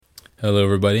Hello,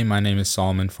 everybody. My name is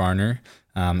Solomon Farner,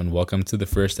 and welcome to the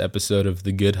first episode of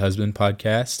the Good Husband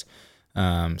podcast.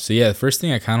 The first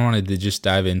thing I kind of wanted to just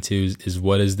dive into is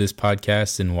what is this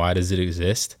podcast and why does it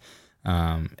exist?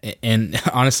 And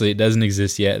honestly, it doesn't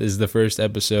exist yet. This is the first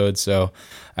episode, so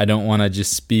I don't want to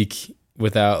just speak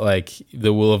without like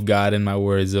the will of God in my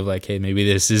words of like, hey,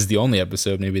 maybe this is the only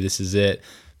episode. Maybe this is it.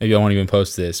 Maybe I won't even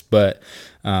post this. But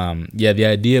the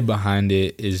idea behind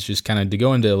it is just kind of to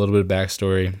go into a little bit of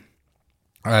backstory.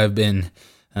 I've been,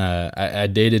 I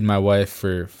dated my wife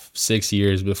for 6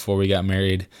 years before we got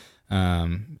married. We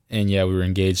were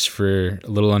engaged for a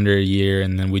little under a year,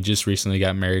 and then we just recently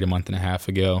got married a month and a half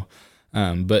ago.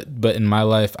 But in my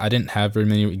life, I didn't have very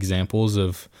many examples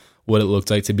of what it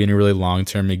looked like to be in a really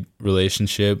long-term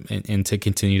relationship and to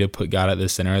continue to put God at the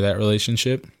center of that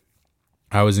relationship.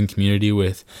 I was in community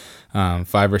with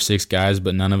 5 or 6 guys,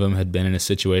 but none of them had been in a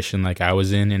situation like I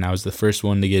was in, and I was the first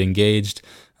one to get engaged.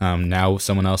 Now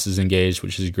someone else is engaged,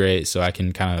 which is great, so I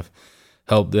can kind of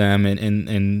help them,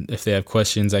 and if they have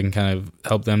questions, I can kind of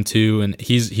help them too. And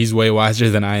he's way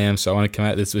wiser than I am, so I want to come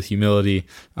at this with humility.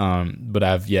 But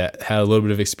I've had a little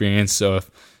bit of experience, so if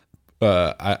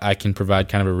I can provide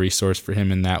kind of a resource for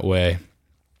him in that way.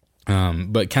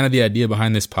 But kind of the idea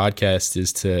behind this podcast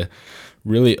is to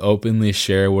really openly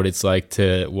share what it's like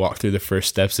to walk through the first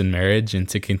steps in marriage and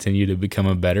to continue to become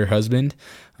a better husband.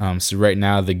 So right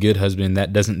now, the good husband,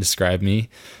 that doesn't describe me.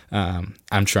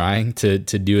 I'm trying to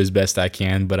do as best I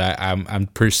can, but I'm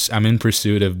in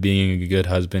pursuit of being a good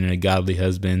husband and a godly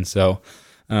husband. So,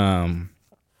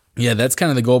 that's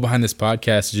kind of the goal behind this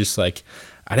podcast. Just like,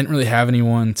 I didn't really have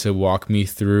anyone to walk me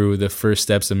through the first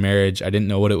steps of marriage. I didn't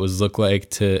know what it looked like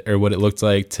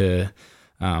to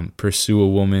pursue a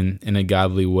woman in a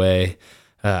godly way.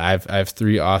 I have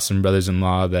 3 awesome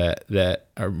brothers-in-law that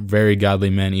are very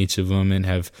godly men, each of them, and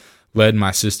have led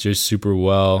my sisters super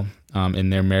well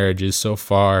in their marriages so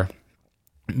far.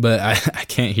 But I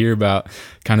can't hear about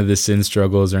kind of the sin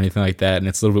struggles or anything like that, and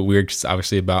it's a little bit weird because it's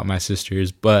obviously about my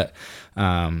sisters. But so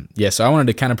I wanted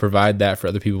to kind of provide that for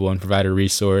other people and provide a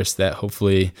resource that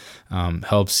hopefully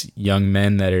helps young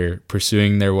men that are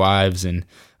pursuing their wives and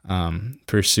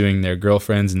pursuing their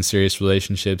girlfriends and serious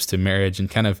relationships to marriage, and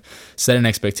kind of set an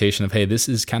expectation of, hey, this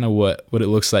is kind of what it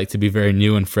looks like to be very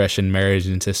new and fresh in marriage,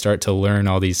 and to start to learn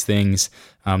all these things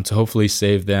to hopefully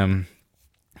save them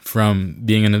from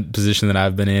being in a position that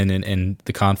I've been in, and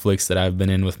the conflicts that I've been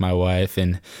in with my wife,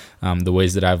 and the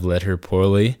ways that I've led her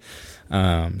poorly.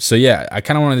 I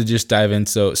kind of wanted to just dive in.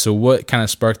 So what kind of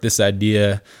sparked this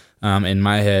idea in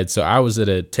my head? So I was at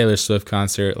a Taylor Swift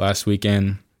concert last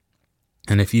weekend.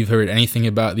 And if you've heard anything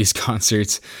about these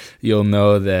concerts, you'll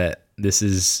know that this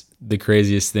is the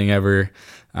craziest thing ever.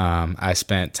 I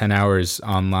spent 10 hours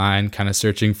online kind of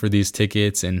searching for these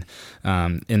tickets, and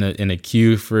in a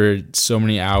queue for so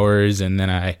many hours. And then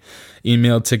I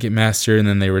emailed Ticketmaster, and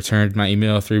then they returned my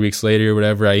email 3 weeks later or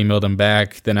whatever. I emailed them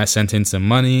back. Then I sent in some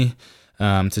money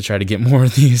to try to get more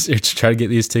of these, or to try to get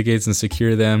these tickets and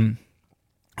secure them.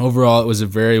 Overall, it was a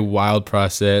very wild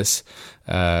process.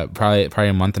 Probably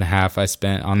a month and a half I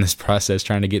spent on this process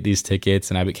trying to get these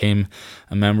tickets, and I became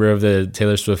a member of the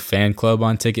Taylor Swift fan club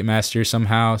on Ticketmaster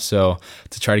somehow. So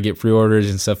to try to get pre-orders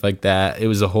and stuff like that, it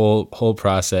was a whole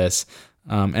process.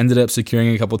 Ended up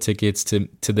securing a couple tickets to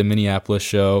the Minneapolis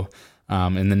show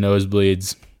in the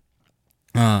nosebleeds.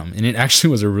 And it actually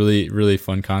was a really, really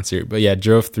fun concert. But yeah,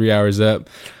 drove 3 hours up,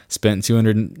 spent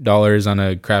 $200 on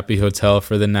a crappy hotel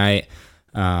for the night.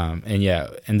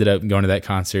 Ended up going to that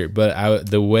concert. But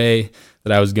the way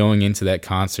that I was going into that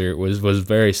concert was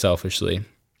very selfishly.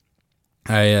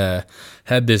 I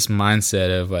had this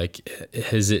mindset of like,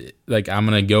 is it like I'm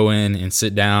gonna go in and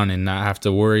sit down and not have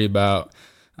to worry about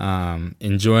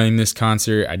enjoying this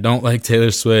concert. I don't like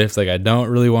Taylor Swift. Like, I don't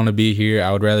really want to be here.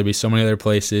 I would rather be so many other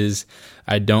places.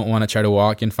 I don't want to try to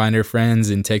walk and find her friends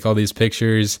and take all these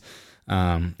pictures.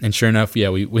 And sure enough,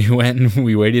 we went and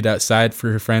we waited outside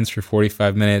for her friends for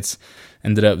 45 minutes.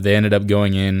 They ended up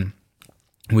going in.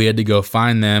 We had to go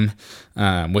find them,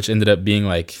 which ended up being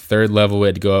like 3rd level. We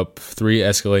had to go up 3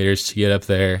 escalators to get up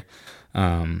there.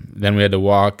 Then we had to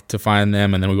walk to find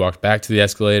them, and then we walked back to the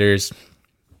escalators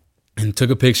and took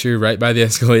a picture right by the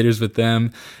escalators with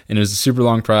them. And it was a super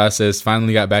long process.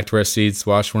 Finally got back to our seats,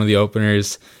 watched one of the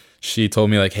openers. She told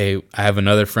me like, hey, I have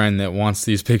another friend that wants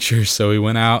these pictures. So we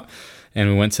went out and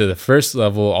we went to the 1st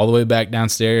level all the way back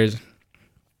downstairs.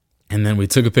 And then we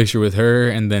took a picture with her,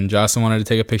 and then Jocelyn wanted to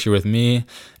take a picture with me.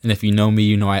 And if you know me,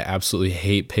 you know I absolutely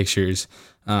hate pictures.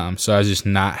 So I was just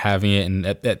not having it. And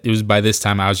it was by this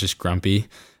time I was just grumpy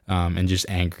and just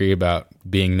angry about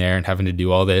being there and having to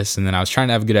do all this. And then I was trying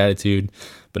to have a good attitude,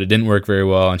 but it didn't work very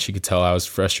well, and she could tell I was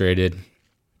frustrated.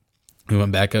 We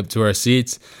went back up to our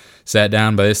seats, sat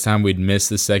down. By this time, we'd missed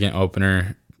the second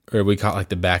opener, or we caught like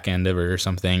the back end of it or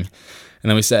something. And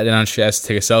then we sat down, she asked to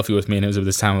take a selfie with me, and it was at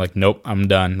this time like, nope, I'm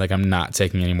done. Like, I'm not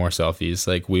taking any more selfies.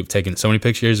 Like, we've taken so many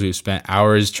pictures. We've spent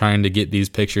hours trying to get these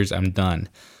pictures. I'm done.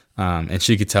 And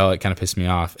she could tell it kind of pissed me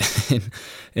off.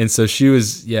 And so she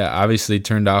was, obviously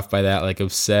turned off by that, like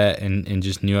upset and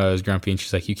just knew I was grumpy. And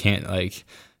she's like, you can't, like,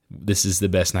 this is the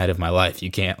best night of my life. You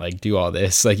can't like do all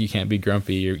this. Like, you can't be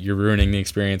grumpy. You're ruining the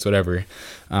experience, whatever.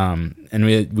 And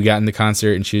we got in the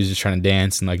concert, and she was just trying to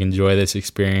dance and like enjoy this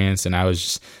experience. And I was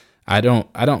just, I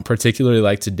don't particularly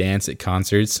like to dance at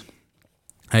concerts.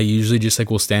 I usually just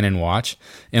like will stand and watch.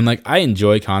 And like, I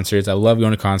enjoy concerts. I love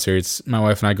going to concerts. My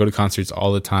wife and I go to concerts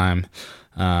all the time.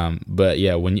 But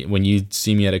yeah, when you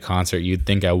see me at a concert, you'd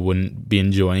think I wouldn't be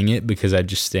enjoying it because I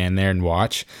just stand there and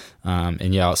watch.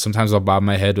 And yeah, sometimes I'll bob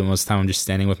my head, but most of the time I'm just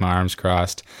standing with my arms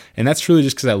crossed. And that's truly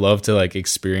just because I love to like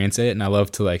experience it, and I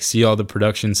love to like see all the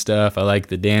production stuff. I like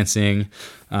the dancing.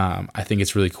 I think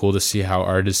it's really cool to see how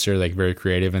artists are like very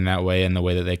creative in that way, and the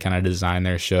way that they kind of design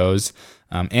their shows,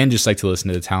 and just like to listen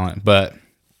to the talent. But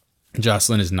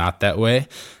Jocelyn is not that way.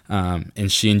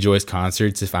 And she enjoys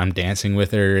concerts if I'm dancing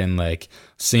with her and like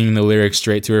singing the lyrics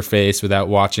straight to her face without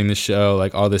watching the show,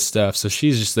 like all this stuff. So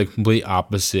she's just the complete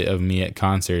opposite of me at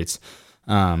concerts.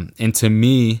 And to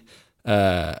me,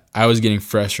 I was getting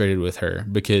frustrated with her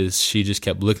because she just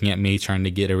kept looking at me, trying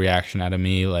to get a reaction out of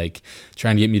me, like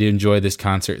trying to get me to enjoy this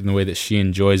concert in the way that she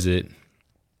enjoys it.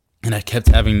 And I kept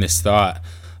having this thought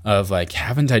of like,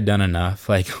 haven't I done enough?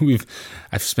 Like,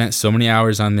 I've spent so many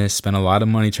hours on this, spent a lot of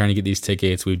money trying to get these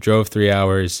tickets. We drove 3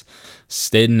 hours,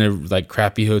 stayed in a like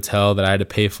crappy hotel that I had to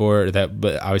pay for,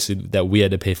 but obviously that we had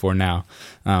to pay for now.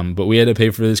 But we had to pay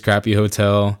for this crappy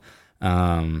hotel,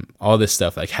 all this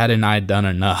stuff. Like, hadn't I done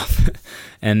enough?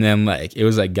 And then like, it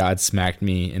was like God smacked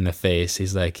me in the face.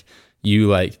 He's like,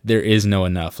 there is no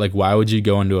enough. Like, why would you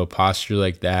go into a posture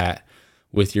like that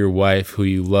with your wife who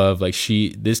you love? Like,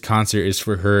 this concert is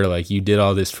for her. Like, you did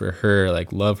all this for her.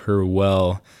 Like, love her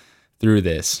well through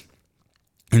this.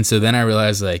 And so then I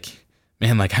realized, like,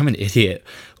 man, like, I'm an idiot.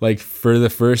 Like, for the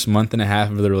first month and a half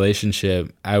of the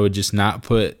relationship, I would just not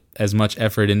put as much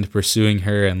effort into pursuing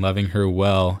her and loving her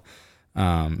well,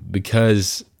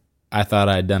 because I thought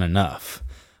I had done enough.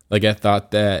 Like, I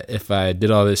thought that if I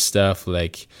did all this stuff,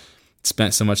 like,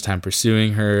 spent so much time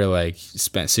pursuing her, like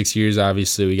spent 6 years,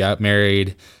 obviously we got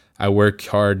married. I worked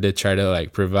hard to try to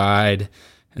like provide.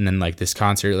 And then like this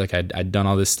concert, like I'd done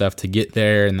all this stuff to get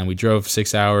there. And then we drove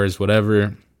 6 hours, whatever.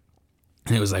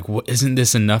 And it was like, isn't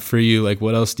this enough for you? Like,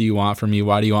 what else do you want from me?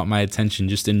 Why do you want my attention?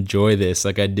 Just enjoy this.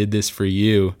 Like, I did this for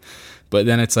you. But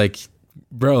then it's like,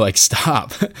 bro, like,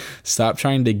 stop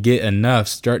trying to get enough.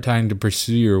 Start trying to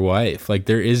pursue your wife. Like,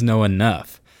 there is no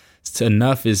enough.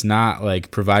 Enough is not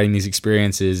like providing these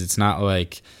experiences. It's not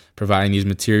like providing these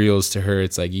materials to her.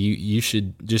 It's like you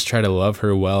should just try to love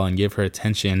her well and give her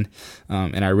attention.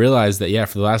 And I realized that,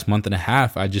 for the last month and a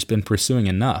half, I'd just been pursuing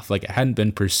enough. Like, I hadn't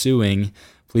been pursuing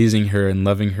pleasing her and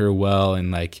loving her well and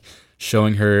like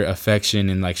showing her affection,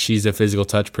 and like she's a physical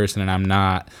touch person and I'm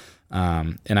not.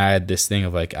 And I had this thing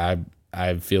of like,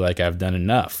 I feel like I've done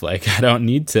enough. Like, I don't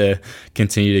need to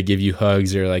continue to give you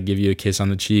hugs or like give you a kiss on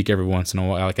the cheek every once in a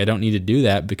while. Like, I don't need to do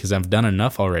that because I've done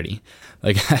enough already.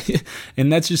 Like,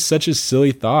 and that's just such a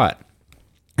silly thought.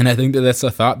 And I think that that's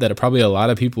a thought that probably a lot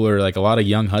of people, or like a lot of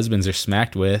young husbands, are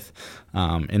smacked with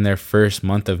in their first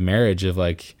month of marriage of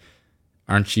like,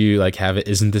 aren't you like,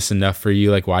 isn't this enough for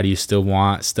you? Like, why do you still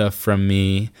want stuff from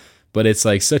me? But it's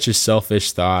like such a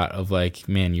selfish thought of like,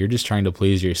 man, you're just trying to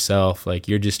please yourself. Like,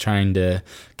 you're just trying to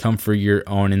comfort your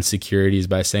own insecurities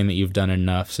by saying that you've done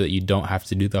enough so that you don't have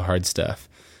to do the hard stuff.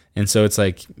 And so it's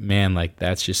like, man, like,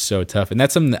 that's just so tough. And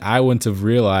that's something that I wouldn't have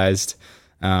realized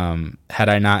had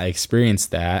I not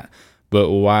experienced that. But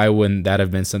why wouldn't that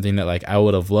have been something that like I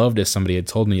would have loved if somebody had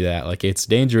told me that? Like, it's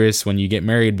dangerous when you get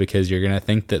married because you're going to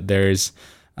think that there's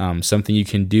something you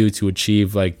can do to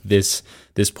achieve like this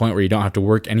point where you don't have to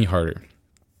work any harder.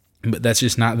 But that's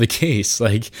just not the case.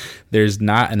 Like, there's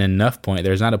not an enough point.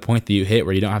 There's not a point that you hit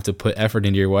where you don't have to put effort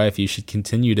into your wife. You should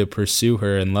continue to pursue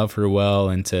her and love her well,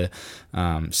 and to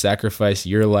sacrifice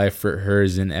your life for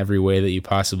hers in every way that you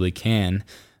possibly can.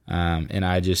 And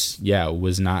I just,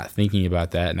 was not thinking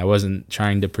about that. And I wasn't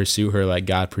trying to pursue her like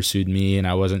God pursued me. And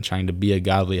I wasn't trying to be a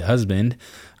godly husband.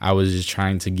 I was just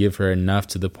trying to give her enough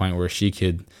to the point where she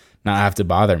could not have to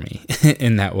bother me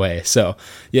in that way. So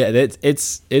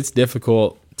it's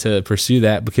difficult to pursue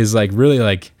that because like, really,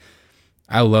 like,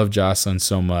 I love Jocelyn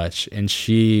so much, and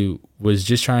she was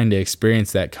just trying to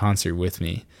experience that concert with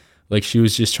me. Like, she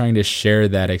was just trying to share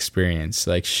that experience.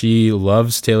 Like, she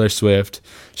loves Taylor Swift.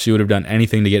 She would have done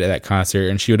anything to get to that concert,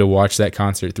 and she would have watched that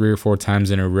concert 3 or 4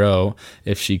 times in a row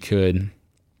if she could.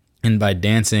 And by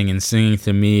dancing and singing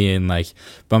to me and like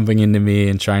bumping into me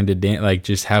and trying to dance, like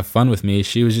just have fun with me,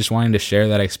 she was just wanting to share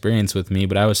that experience with me.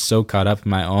 But I was so caught up in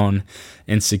my own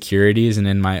insecurities and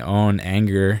in my own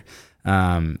anger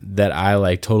that I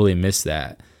like totally missed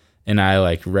that. And I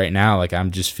like right now, like I'm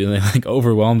just feeling like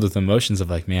overwhelmed with emotions of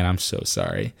like, man, I'm so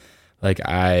sorry. Like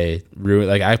I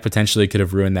potentially could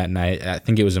have ruined that night. I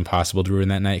think it was impossible to ruin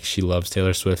that night 'cause she loves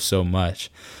Taylor Swift so much.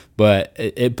 But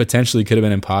it potentially could have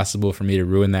been impossible for me to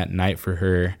ruin that night for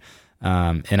her.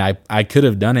 And I could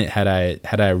have done it had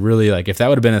I really, like, if that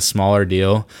would have been a smaller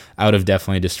deal, I would have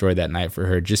definitely destroyed that night for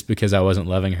her just because I wasn't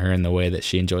loving her in the way that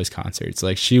she enjoys concerts.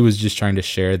 Like, she was just trying to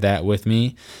share that with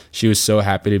me. She was so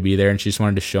happy to be there, and she just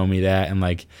wanted to show me that and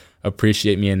like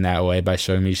appreciate me in that way by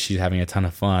showing me she's having a ton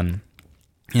of fun.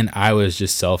 And I was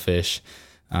just selfish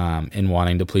in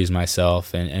wanting to please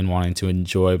myself and wanting to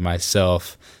enjoy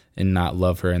myself and not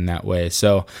love her in that way.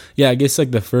 So yeah, I guess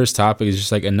like the first topic is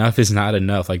just like enough is not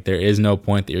enough. Like, there is no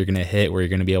point that you're going to hit where you're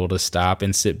going to be able to stop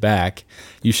and sit back.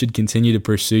 You should continue to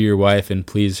pursue your wife and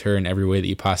please her in every way that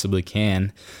you possibly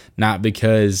can. Not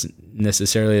because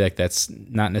necessarily like that's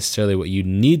not necessarily what you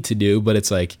need to do, but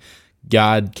it's like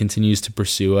God continues to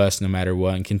pursue us no matter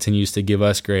what and continues to give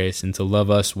us grace and to love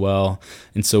us well.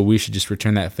 And so we should just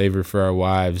return that favor for our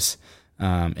wives.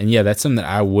 And yeah, that's something that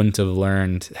I wouldn't have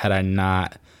learned had I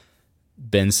not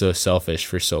been so selfish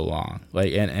for so long.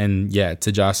 Like, and yeah,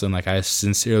 to Jocelyn, like, I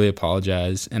sincerely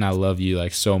apologize, and I love you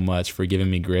like so much for giving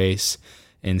me grace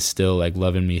and still like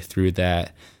loving me through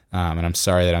that. And I'm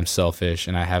sorry that I'm selfish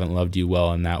and I haven't loved you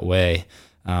well in that way.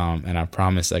 And I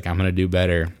promise, like, I'm gonna do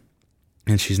better.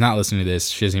 And she's not listening to this.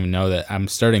 She doesn't even know that I'm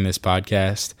starting this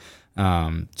podcast.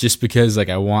 Just because like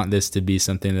I want this to be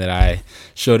something that I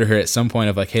show to her at some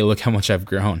point of like, hey, look how much I've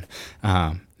grown.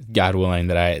 God willing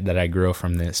that I grow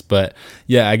from this. But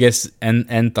yeah, I guess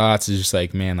end thoughts is just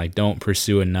like, man, like, don't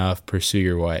pursue enough, pursue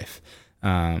your wife.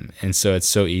 And so it's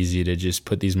so easy to just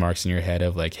put these marks in your head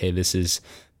of like, hey, this is,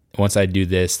 once I do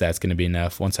this, that's going to be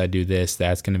enough. Once I do this,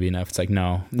 that's going to be enough. It's like,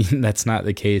 no, that's not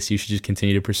the case. You should just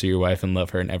continue to pursue your wife and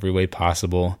love her in every way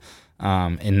possible.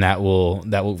 And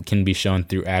that can be shown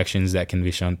through actions, that can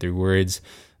be shown through words.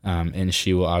 And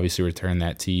she will obviously return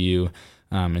that to you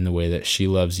in the way that she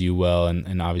loves you well.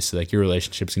 And obviously, like, your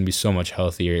relationship's going to be so much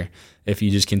healthier if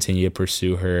you just continue to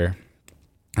pursue her.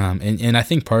 And I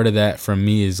think part of that from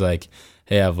me is like,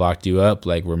 hey, I've locked you up.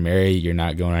 Like, we're married. You're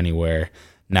not going anywhere.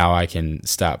 Now I can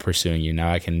stop pursuing you.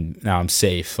 Now I'm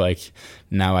safe. Like,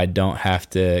 now I don't have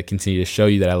to continue to show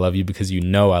you that I love you because you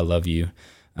know I love you.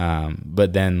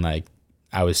 But then, like,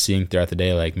 I was seeing throughout the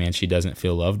day, like, man, she doesn't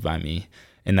feel loved by me.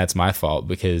 And that's my fault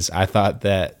because I thought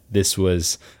that this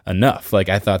was enough. Like,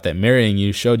 I thought that marrying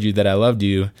you showed you that I loved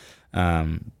you.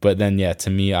 But then, yeah, to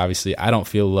me, obviously, I don't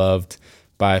feel loved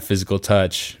by physical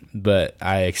touch, but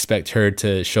I expect her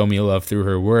to show me love through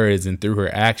her words and through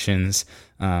her actions.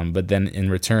 But then in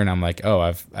return, I'm like, oh,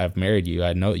 I've married you.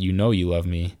 I know you love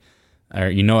me, or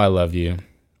I love you.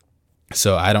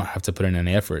 So I don't have to put in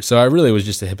any effort. So I really was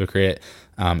just a hypocrite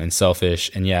and selfish.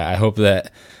 And yeah, I hope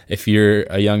that if you're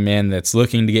a young man that's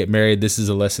looking to get married, this is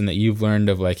a lesson that you've learned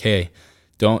of like, hey,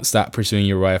 don't stop pursuing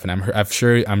your wife. And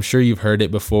I'm sure you've heard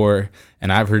it before,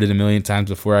 and I've heard it a million times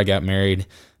before I got married.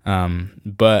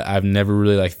 But I've never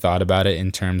really like thought about it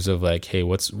in terms of like, hey,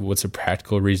 what's a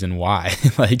practical reason why?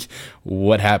 Like,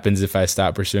 what happens if I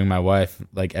stop pursuing my wife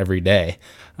like every day?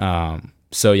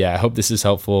 So yeah, I hope this is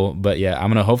helpful. But yeah, I'm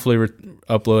gonna hopefully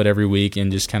upload every week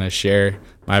and just kind of share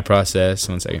my process.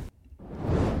 1 second.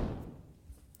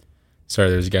 Sorry,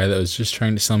 there's a guy that was just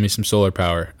trying to sell me some solar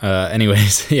power.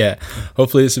 Anyways, yeah,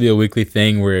 hopefully this will be a weekly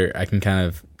thing where I can kind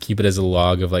of keep it as a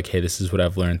log of like, hey, this is what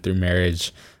I've learned through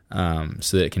marriage,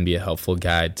 so that it can be a helpful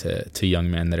guide to young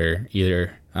men that are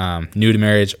either new to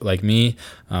marriage like me,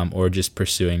 or just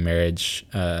pursuing marriage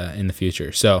in the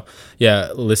future. So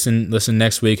yeah, listen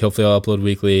next week. Hopefully I'll upload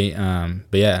weekly.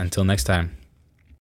 But yeah, until next time.